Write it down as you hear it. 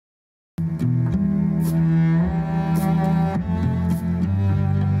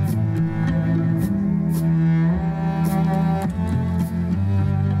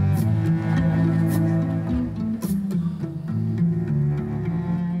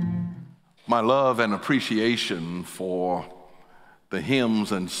My love and appreciation for the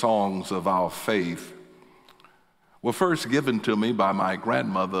hymns and songs of our faith were first given to me by my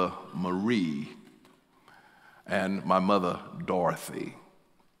grandmother, Marie, and my mother, Dorothy.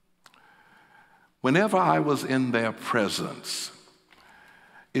 Whenever I was in their presence,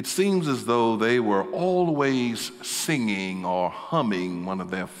 it seems as though they were always singing or humming one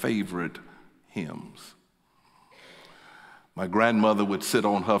of their favorite hymns. My grandmother would sit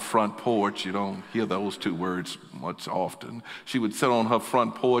on her front porch. You don't hear those two words much often. She would sit on her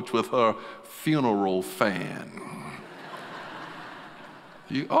front porch with her funeral fan.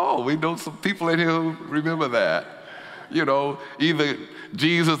 We know some people in here who remember that. Either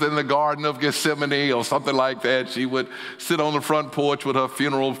Jesus in the Garden of Gethsemane or something like that. She would sit on the front porch with her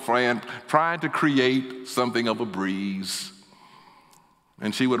funeral fan, trying to create something of a breeze.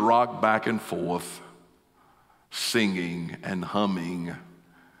 And she would rock back and forth, singing and humming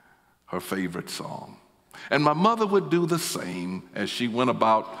her favorite song. And my mother would do the same as she went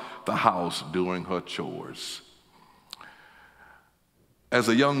about the house doing her chores. As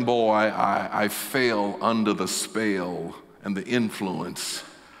a young boy, I fell under the spell and the influence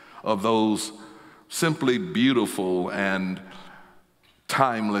of those simply beautiful and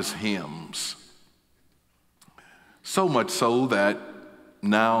timeless hymns. So much so that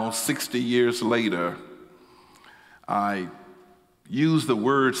now, 60 years later, I use the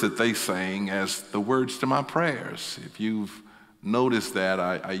words that they sang as the words to my prayers. If you've noticed that,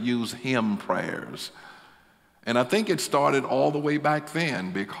 I use hymn prayers. And I think it started all the way back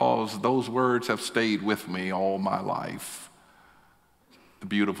then because those words have stayed with me all my life. The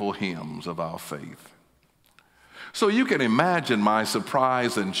beautiful hymns of our faith. So you can imagine my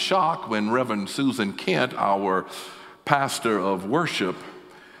surprise and shock when Reverend Susan Kent, our pastor of worship,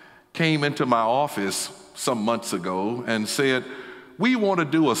 came into my office some months ago and said, "We want to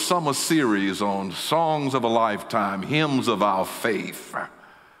do a summer series on songs of a lifetime, hymns of our faith."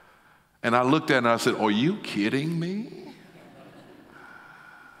 And I looked at her and I said, "Are you kidding me?"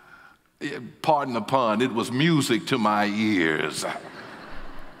 Pardon the pun, it was music to my ears.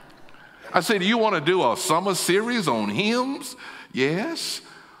 I said, "Do you want to do a summer series on hymns?" "Yes."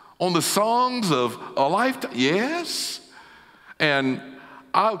 "On the songs of a lifetime?" "Yes." And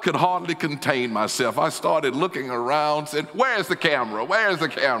I could hardly contain myself. I started looking around, said, "Where's the camera? Where's the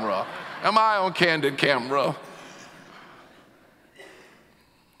camera? Am I on candid camera?"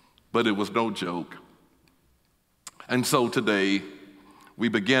 But it was no joke. And so today, we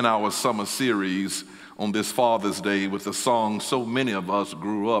begin our summer series on this Father's Day with a song so many of us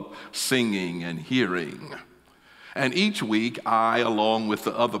grew up singing and hearing. And each week, I, along with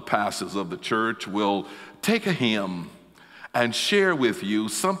the other pastors of the church, will take a hymn and share with you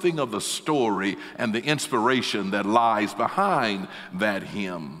something of the story and the inspiration that lies behind that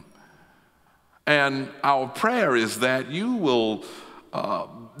hymn. And our prayer is that you will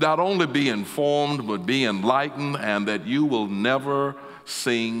not only be informed, but be enlightened, and that you will never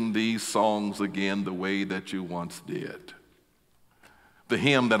sing these songs again the way that you once did. The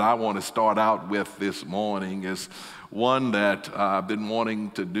hymn that I want to start out with this morning is one that I've been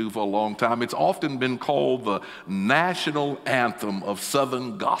wanting to do for a long time. It's often been called the national anthem of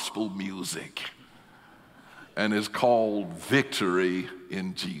Southern gospel music, and it's called "Victory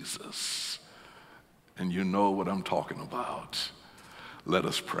in Jesus." And you know what I'm talking about. Let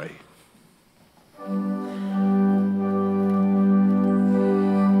us pray. Oh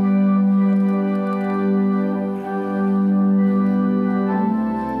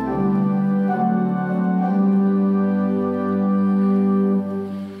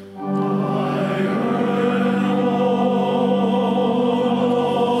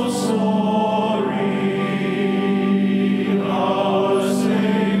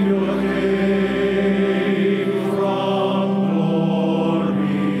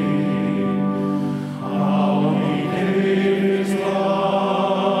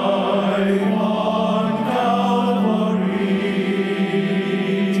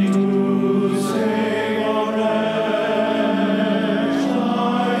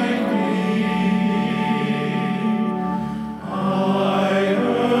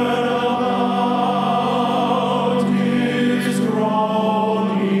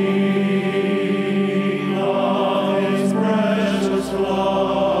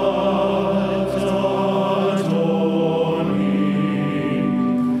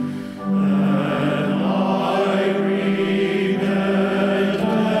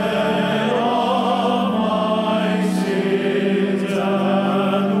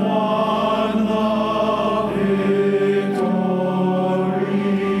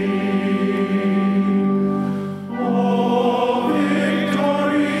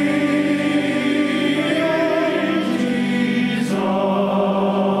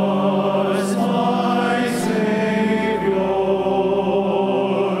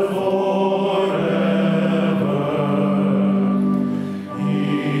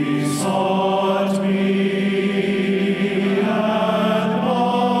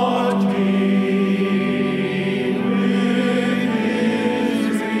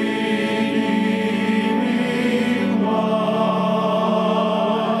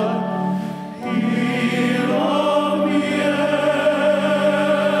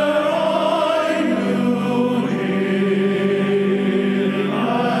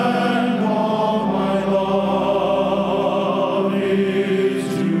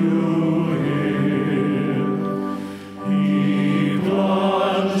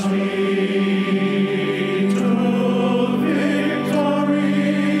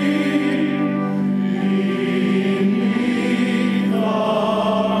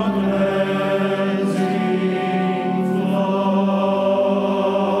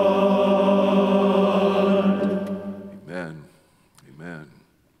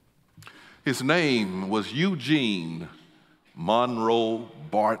His name was Eugene Monroe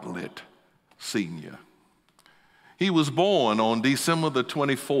Bartlett Sr. He was born on December the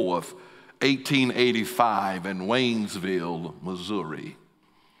 24th, 1885 in Waynesville, Missouri.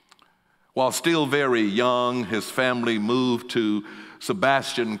 While still very young, his family moved to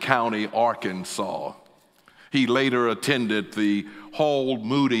Sebastian County, Arkansas. He later attended the Hall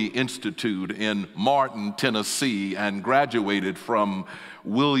Moody Institute in Martin, Tennessee, and graduated from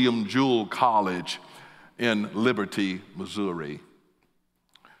William Jewell College in Liberty, Missouri.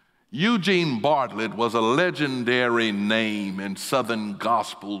 Eugene Bartlett was a legendary name in Southern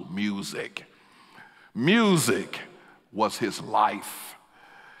gospel music. Music was his life.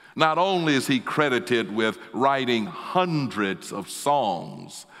 Not only is he credited with writing hundreds of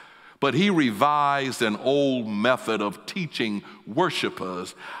songs, but he revised an old method of teaching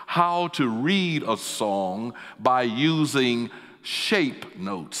worshipers how to read a song by using shape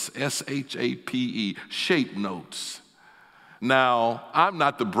notes, S-H-A-P-E, shape notes. Now, I'm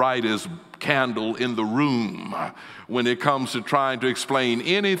not the brightest candle in the room when it comes to trying to explain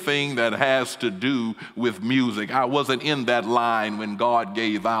anything that has to do with music. I wasn't in that line when God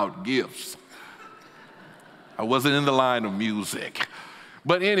gave out gifts. I wasn't in the line of music.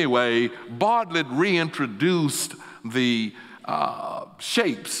 But anyway, Bartlett reintroduced the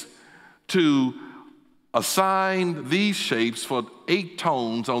shapes to assign these shapes for 8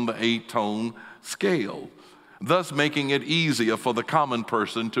 tones on the 8-tone scale, thus making it easier for the common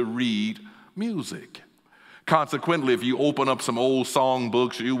person to read music. Consequently, if you open up some old song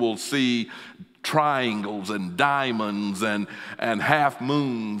books, you will see triangles and diamonds and half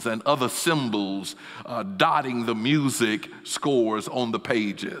moons and other symbols dotting the music scores on the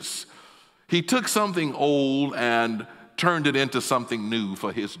pages. He took something old and turned it into something new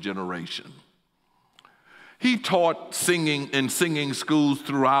for his generation. He taught singing in singing schools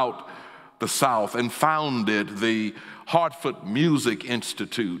throughout the South and founded the Hartford Music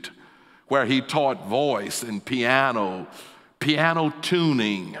Institute, where he taught voice and piano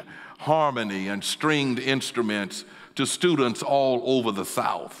tuning, harmony, and stringed instruments to students all over the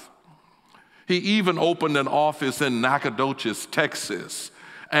South. He even opened an office in Nacogdoches, Texas,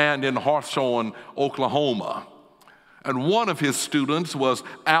 and in Hawthorne, Oklahoma. And one of his students was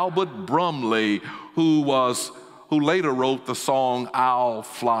Albert Brumley, who later wrote the song, "I'll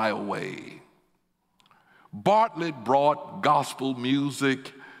Fly Away." Bartlett brought gospel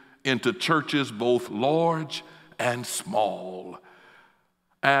music into churches both large and small.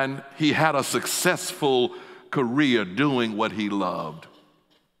 And he had a successful career doing what he loved.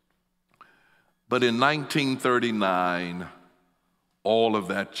 But in 1939, all of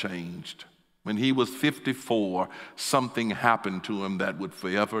that changed. When he was 54, something happened to him that would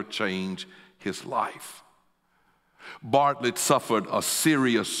forever change his life. Bartlett suffered a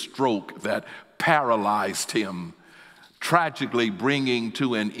serious stroke that paralyzed him, tragically bringing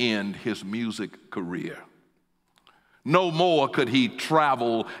to an end his music career. No more could he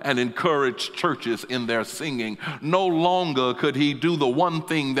travel and encourage churches in their singing. No longer could he do the one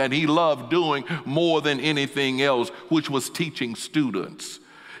thing that he loved doing more than anything else, which was teaching students.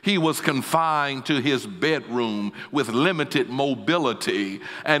 He was confined to his bedroom with limited mobility,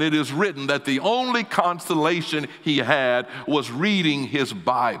 and it is written that the only consolation he had was reading his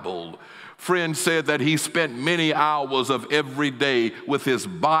Bible. Friends said that he spent many hours of every day with his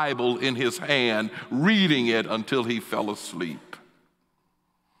Bible in his hand, reading it until he fell asleep.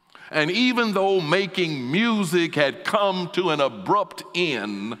 And even though making music had come to an abrupt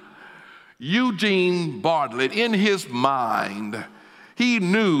end, Eugene Bartlett, in his mind, he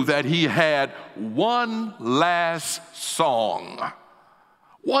knew that he had one last song.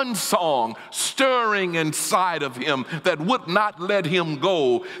 One song stirring inside of him that would not let him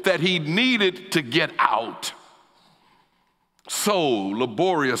go, that he needed to get out. So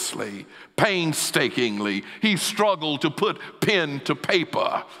laboriously, painstakingly, he struggled to put pen to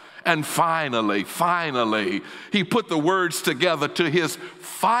paper. And finally, he put the words together to his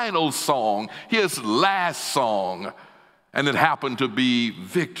final song, his last song, and it happened to be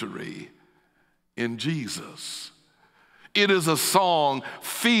Victory in Jesus. It is a song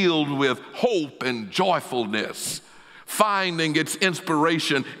filled with hope and joyfulness, finding its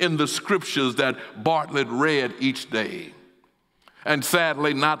inspiration in the scriptures that Bartlett read each day. And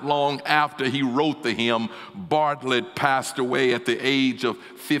sadly, not long after he wrote the hymn, Bartlett passed away at the age of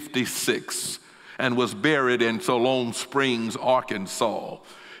 56 and was buried in Siloam Springs, Arkansas.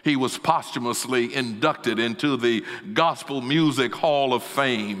 He was posthumously inducted into the Gospel Music Hall of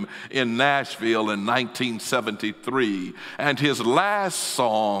Fame in Nashville in 1973. And his last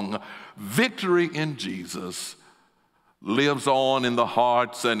song, Victory in Jesus, lives on in the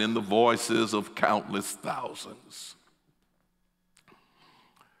hearts and in the voices of countless thousands.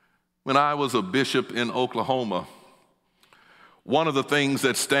 When I was a bishop in Oklahoma, one of the things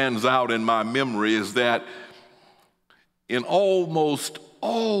that stands out in my memory is that in almost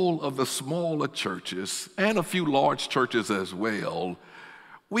all of the smaller churches, and a few large churches as well,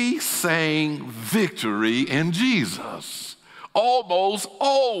 we sang victory in Jesus, almost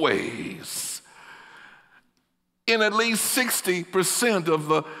always. In at least 60% of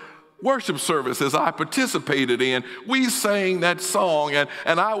the worship services I participated in, we sang that song, and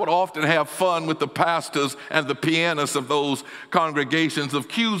I would often have fun with the pastors and the pianists of those congregations,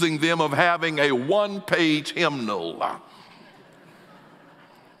 accusing them of having a one-page hymnal.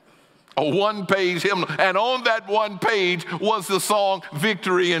 A one-page hymnal, and on that one page was the song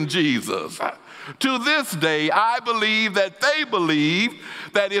Victory in Jesus. To this day, I believe that they believe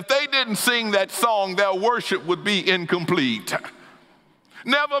that if they didn't sing that song, their worship would be incomplete.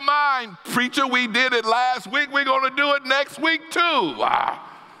 Never mind, preacher, we did it last week. We're going to do it next week too.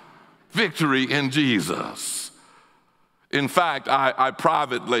 Victory in Jesus. In fact, I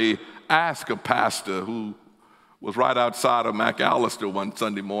privately asked a pastor who was right outside of McAllister one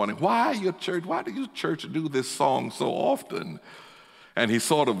Sunday morning, why do your church do this song so often? And he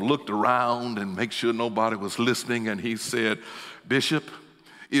sort of looked around and make sure nobody was listening, and he said, Bishop,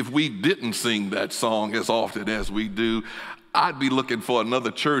 if we didn't sing that song as often as we do, I'd be looking for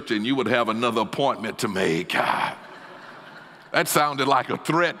another church and you would have another appointment to make. That sounded like a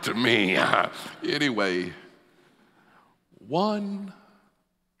threat to me. Anyway, one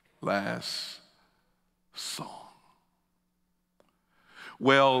last song.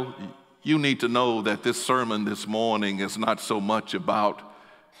 Well, you need to know that this sermon this morning is not so much about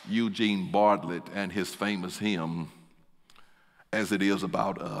Eugene Bartlett and his famous hymn as it is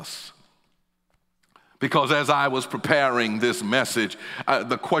about us. Because as I was preparing this message,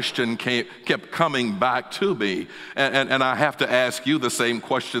 the question kept coming back to me. And I have to ask you the same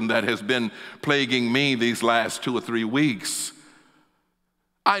question that has been plaguing me these last 2 or 3 weeks.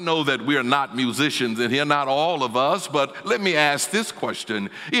 I know that we're not musicians in here, not all of us, but let me ask this question.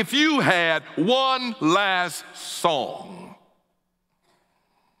 If you had one last song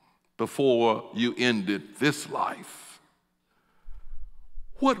before you ended this life,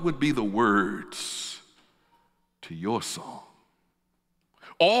 what would be the words to your song?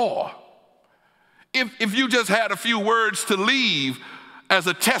 Or if you just had a few words to leave as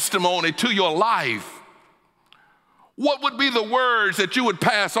a testimony to your life, what would be the words that you would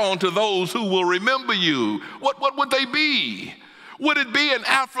pass on to those who will remember you? What would they be? Would it be an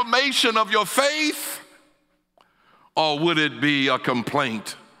affirmation of your faith? Or would it be a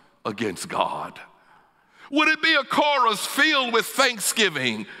complaint against God? Would it be a chorus filled with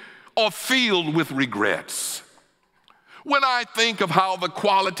thanksgiving or filled with regrets? When I think of how the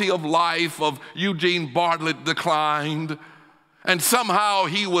quality of life of Eugene Bartlett declined, and somehow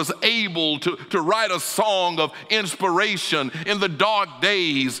he was able to write a song of inspiration in the dark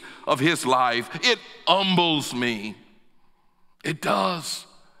days of his life, it humbles me. It does.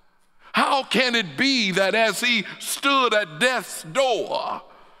 How can it be that as he stood at death's door,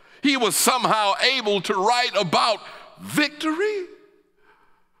 he was somehow able to write about victory?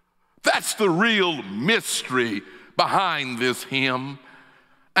 That's the real mystery behind this hymn.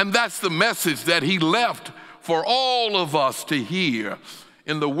 And that's the message that he left for all of us to hear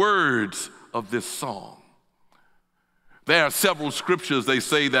in the words of this song. There are several scriptures, they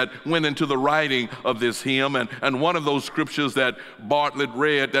say, that went into the writing of this hymn, and one of those scriptures that Bartlett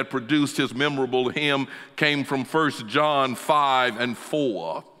read that produced his memorable hymn came from 1 John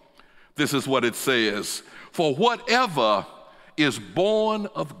 5:4. This is what it says: "For whatever is born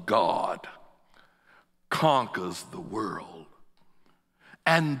of God conquers the world.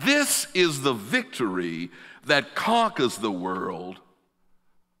 And this is the victory that conquers the world,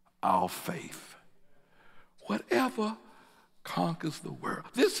 our faith." Whatever conquers the world.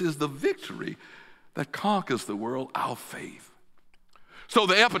 This is the victory that conquers the world, our faith. So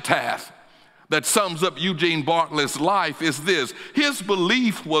the epitaph that sums up Eugene Bartlett's life is this: his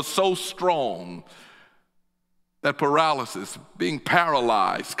belief was so strong that paralysis, being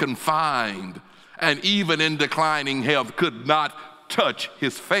paralyzed, confined, and even in declining health could not touch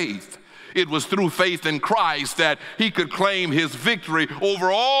his faith. It was through faith in Christ that he could claim his victory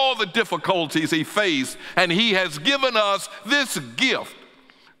over all the difficulties he faced. And he has given us this gift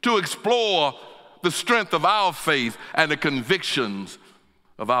to explore the strength of our faith and the convictions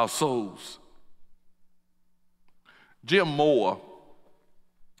of our souls. Jim Moore,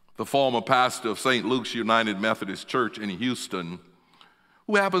 the former pastor of St. Luke's United Methodist Church in Houston,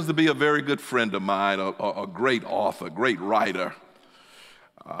 who happens to be a very good friend of mine, a great author, great writer.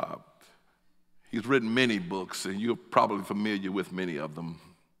 He's written many books, and you're probably familiar with many of them.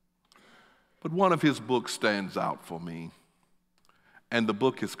 But one of his books stands out for me, and the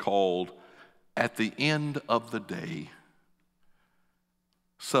book is called At the End of the Day,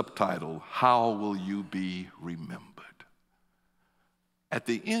 subtitle, How Will You Be Remembered? At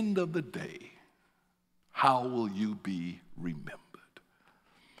the end of the day, how will you be remembered?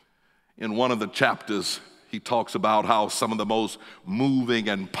 In one of the chapters, he talks about how some of the most moving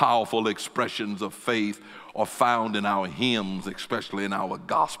and powerful expressions of faith are found in our hymns, especially in our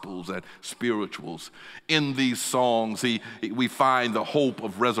gospels and spirituals. In these songs, we find the hope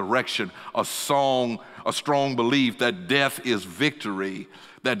of resurrection, a strong belief that death is victory,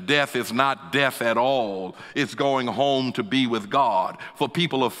 that death is not death at all. It's going home to be with God. For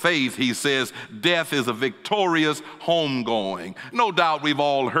people of faith, he says, death is a victorious homegoing. No doubt we've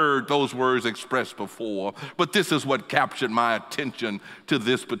all heard those words expressed before, but this is what captured my attention to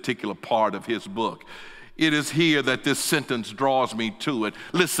this particular part of his book. It is here that this sentence draws me to it.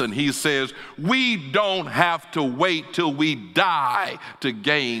 Listen, he says, we don't have to wait till we die to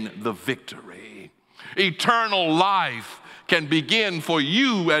gain the victory. Eternal life can begin for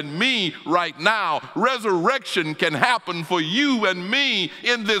you and me right now. Resurrection can happen for you and me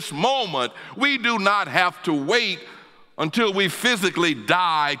in this moment. We do not have to wait until we physically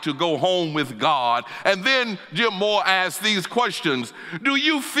die to go home with God. And then Jim Moore asks these questions. Do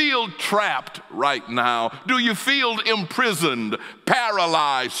you feel trapped right now? Do you feel imprisoned,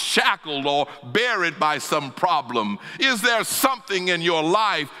 paralyzed, shackled, or buried by some problem? Is there something in your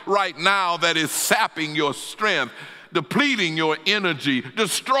life right now that is sapping your strength, depleting your energy,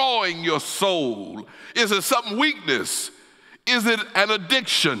 destroying your soul? Is it some weakness? Is it an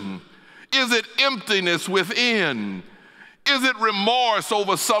addiction? Is it emptiness within? Is it remorse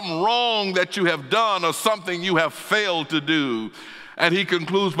over some wrong that you have done or something you have failed to do? And he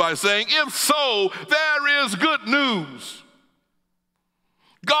concludes by saying, if so, there is good news.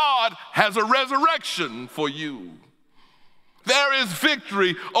 God has a resurrection for you. There is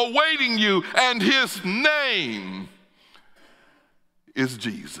victory awaiting you, and his name is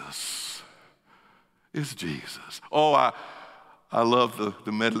Jesus. It's Jesus. Oh, I love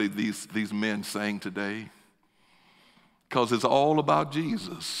the medley these men sang today, because it's all about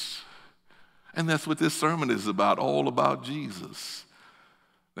Jesus. And that's what this sermon is about, all about Jesus.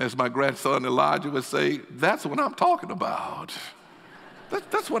 As my grandson Elijah would say, that's what I'm talking about.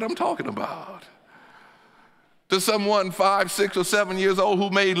 That's what I'm talking about. To someone 5, 6, or 7 years old who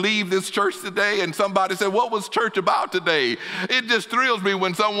may leave this church today and somebody said, what was church about today? It just thrills me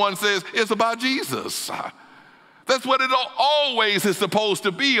when someone says, it's about Jesus. That's what it always is supposed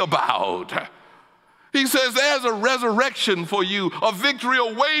to be about. He says there's a resurrection for you, a victory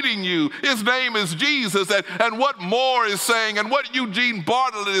awaiting you. His name is Jesus. And what Moore is saying and what Eugene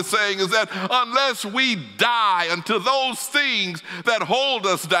Bartlett is saying is that unless we die unto those things that hold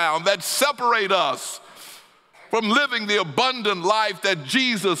us down, that separate us from living the abundant life that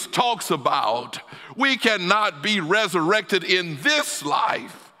Jesus talks about, we cannot be resurrected in this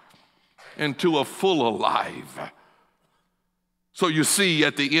life into a fuller life. So you see,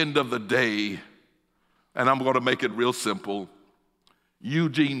 at the end of the day, and I'm going to make it real simple,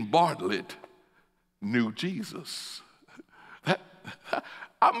 Eugene Bartlett knew Jesus.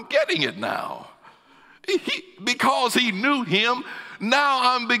 I'm getting it now. Because he knew him,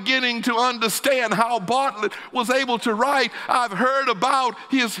 now I'm beginning to understand how Bartlett was able to write, I've heard about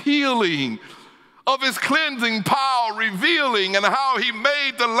his healing, of his cleansing power revealing, and how he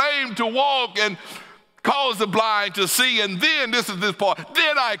made the lame to walk and caused the blind to see. And then, this is this part,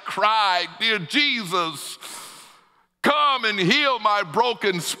 then I cried, dear Jesus, come and heal my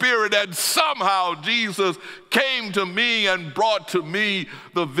broken spirit. And somehow Jesus came to me and brought to me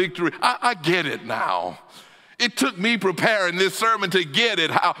the victory. I get it now. It took me preparing this sermon to get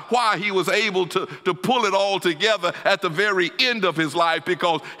it, why he was able to pull it all together at the very end of his life,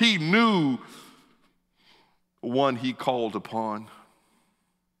 because he knew the one he called upon.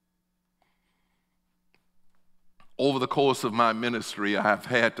 Over the course of my ministry, I have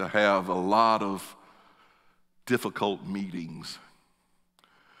had to have a lot of difficult meetings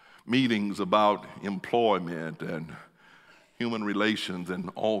about employment and human relations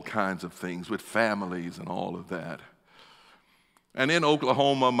and all kinds of things with families and all of that. And in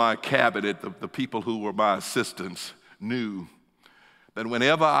Oklahoma, my cabinet, the people who were my assistants, knew that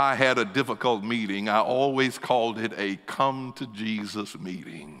whenever I had a difficult meeting, I always called it a come to Jesus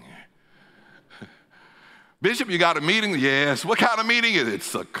meeting. Bishop, you got a meeting? Yes. What kind of meeting is it?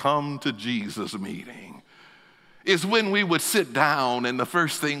 It's a come to Jesus meeting. is when we would sit down and the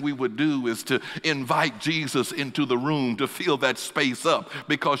first thing we would do is to invite Jesus into the room to fill that space up.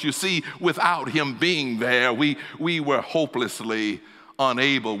 Because you see, without him being there, we were hopelessly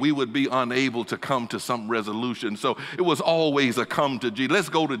unable. We would be unable to come to some resolution. So it was always a come to Jesus. Let's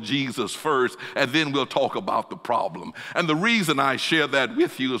go to Jesus first, and then we'll talk about the problem. And the reason I share that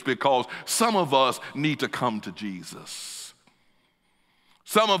with you is because some of us need to come to Jesus.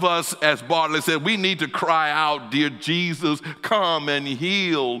 Some of us, as Bartlett said, we need to cry out, dear Jesus, come and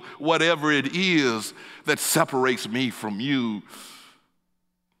heal whatever it is that separates me from you.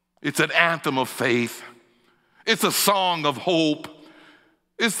 It's an anthem of faith. It's a song of hope.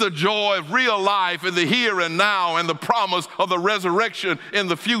 It's the joy of real life in the here and now and the promise of the resurrection in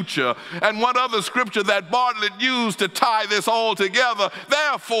the future. And one other scripture that Bartlett used to tie this all together,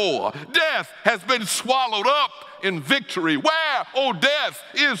 therefore, death has been swallowed up in victory. Where, O death,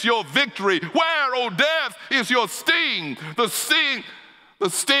 is your victory? Where, O death, is your sting? The sting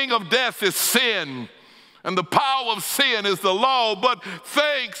of death is sin, and the power of sin is the law. But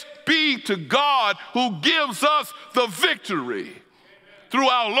thanks be to God who gives us the victory through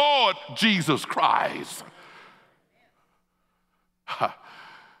our Lord Jesus Christ.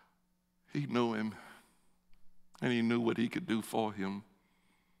 He knew him, and he knew what he could do for him.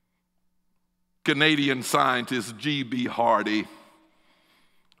 Canadian scientist G.B. Hardy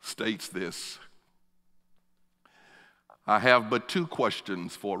states this: I have but two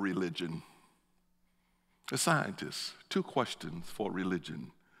questions for religion. A scientist, two questions for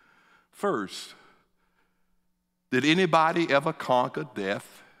religion. First, did anybody ever conquer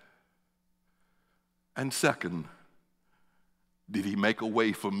death? And second, did he make a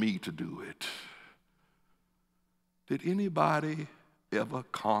way for me to do it? Did anybody ever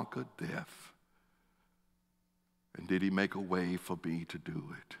conquer death? And did he make a way for me to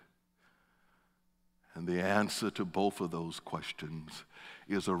do it? And the answer to both of those questions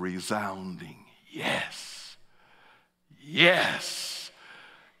is a resounding yes. Yes.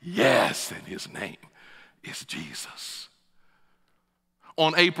 Yes. And his name is Jesus.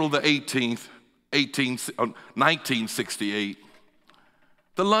 On April the 18th, 1968,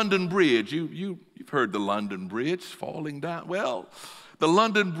 the London Bridge, you've heard the London Bridge falling down. Well, the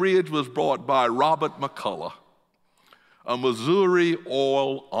London Bridge was brought by Robert McCullough, a Missouri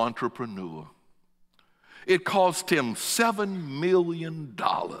oil entrepreneur. It cost him $7 million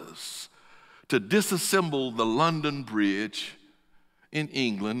to disassemble the London Bridge in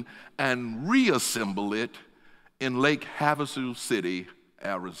England and reassemble it in Lake Havasu City,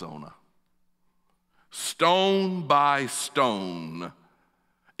 Arizona. Stone by stone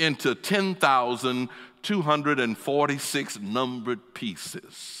into 10,246 numbered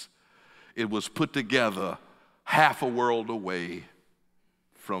pieces. It was put together half a world away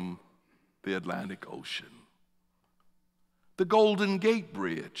from the Atlantic Ocean. The Golden Gate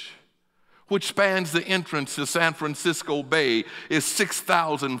Bridge, which spans the entrance to San Francisco Bay, is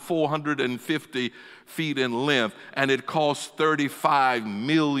 6,450 feet in length, and it cost $35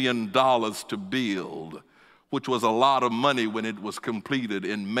 million to build, which was a lot of money when it was completed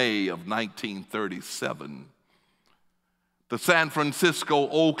in May of 1937. The San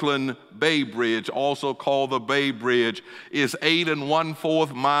Francisco-Oakland Bay Bridge, also called the Bay Bridge, is 8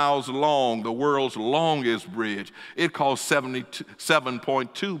 1/4 miles long, the world's longest bridge. It cost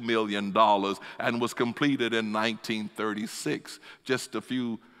 $7.2 million and was completed in 1936, just a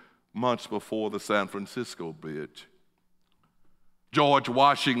few months before the San Francisco Bridge. George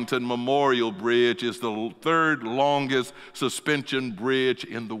Washington Memorial Bridge is the third longest suspension bridge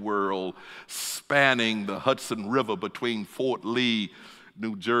in the world, spanning the Hudson River between Fort Lee,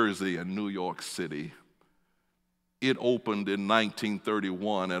 New Jersey, and New York City. It opened in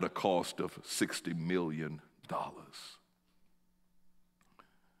 1931 at a cost of $60 million.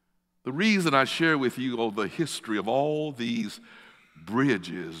 The reason I share with you the history of all these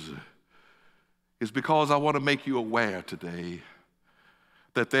bridges is because I want to make you aware today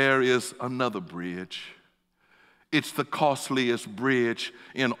that there is another bridge. It's the costliest bridge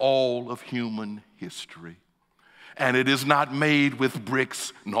in all of human history. And it is not made with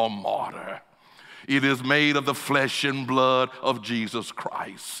bricks nor mortar. It is made of the flesh and blood of Jesus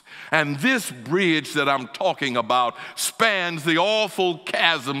Christ. And this bridge that I'm talking about spans the awful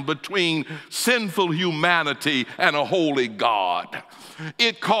chasm between sinful humanity and a holy God.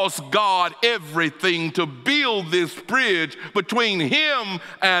 It cost God everything to build this bridge between him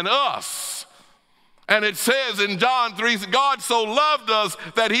and us. And it says in John 3, God so loved us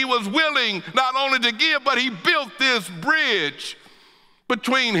that he was willing not only to give, but he built this bridge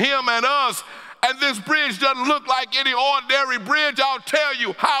between him and us. And this bridge doesn't look like any ordinary bridge. I'll tell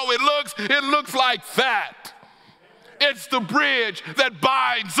you how it looks. It looks like that. It's the bridge that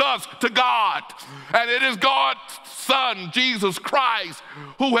binds us to God. And it is God's Son, Jesus Christ,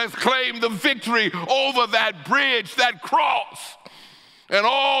 who has claimed the victory over that bridge, that cross. And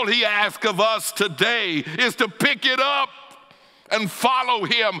all he asks of us today is to pick it up and follow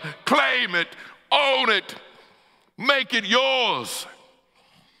him, claim it, own it, make it yours.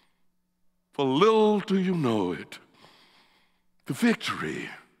 For little do you know it, the victory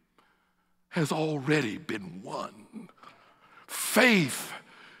has already been won. Faith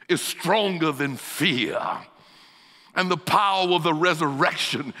is stronger than fear, and the power of the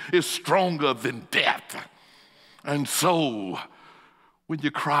resurrection is stronger than death. And so, when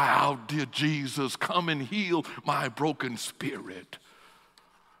you cry out, dear Jesus, come and heal my broken spirit,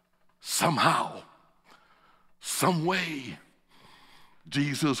 somehow, some way,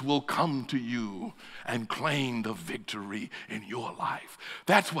 Jesus will come to you and claim the victory in your life.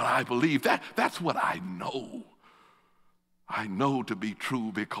 That's what I believe. That's what I know. I know to be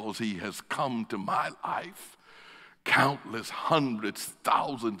true because he has come to my life countless hundreds,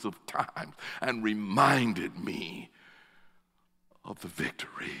 thousands of times and reminded me of the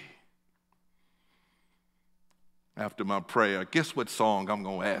victory. After my prayer, guess what song I'm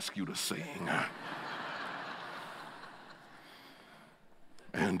going to ask you to sing?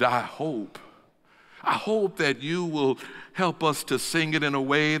 And I hope that you will help us to sing it in a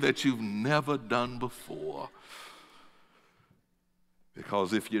way that you've never done before.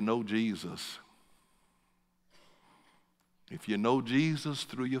 Because if you know Jesus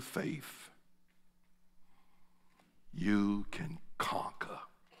through your faith, you can conquer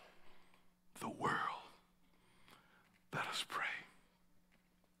the world. Let us pray.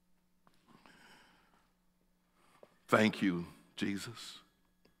 Thank you, Jesus,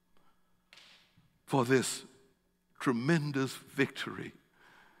 for this tremendous victory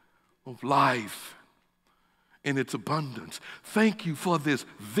of life in its abundance. Thank you for this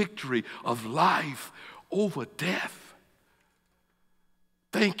victory of life over death.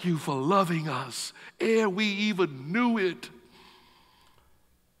 Thank you for loving us ere we even knew it.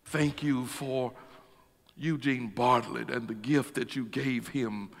 Thank you for Eugene Bartlett and the gift that you gave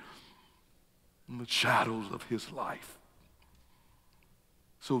him in the shadows of his life,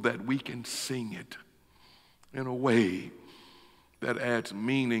 so that we can sing it in a way that adds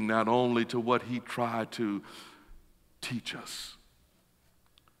meaning not only to what he tried to teach us,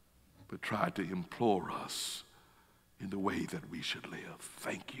 but tried to implore us in the way that we should live.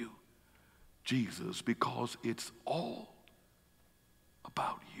 Thank you, Jesus, because it's all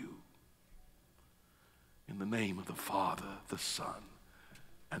about you. In the name of the Father, the Son,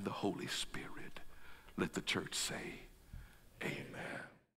 and the Holy Spirit, let the church say,